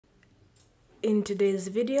In today's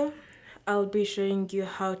video, I'll be showing you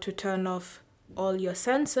how to turn off all your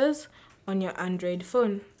sensors on your Android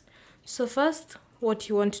phone. So first, what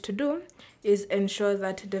you want to do is ensure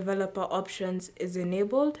that developer options is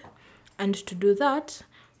enabled, and to do that,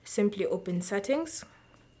 simply open settings,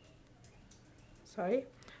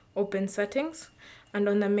 and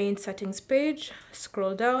on the main settings page,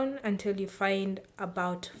 scroll down until you find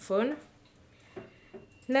About Phone.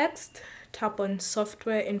 Next, tap on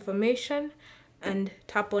Software Information and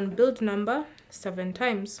tap on Build Number 7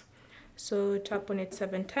 times. So tap on it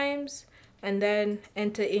 7 times and then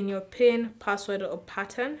enter in your PIN, password or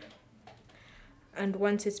pattern. And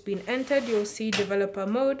once it's been entered, you'll see developer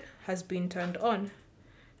mode has been turned on.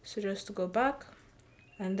 So just go back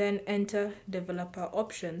and then enter developer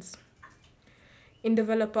options. In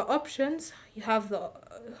developer options, you have the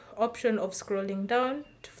option of scrolling down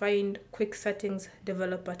to find quick settings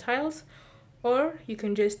developer tiles, or you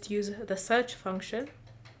can just use the search function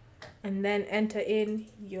and then enter in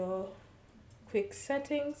your quick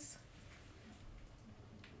settings.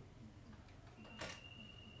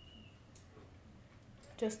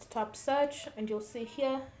 Just tap search and you'll see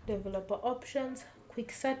here developer options,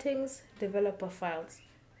 quick settings, developer files.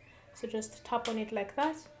 So just tap on it like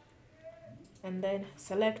that and then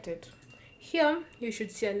select it. Here you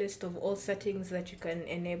should see a list of all settings that you can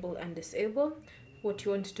enable and disable. What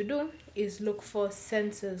you want to do is look for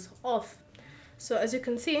sensors off. So as you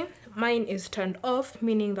can see, mine is turned off,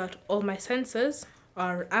 meaning that all my sensors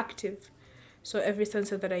are active. So every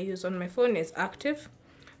sensor that I use on my phone is active.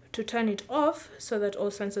 To turn it off so that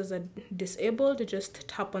all sensors are disabled, just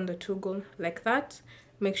tap on the toggle like that,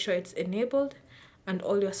 make sure it's enabled, and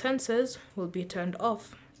all your sensors will be turned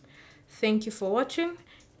off. Thank you for watching.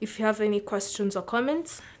 If you have any questions or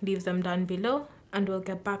comments, leave them down below and we'll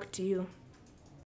get back to you.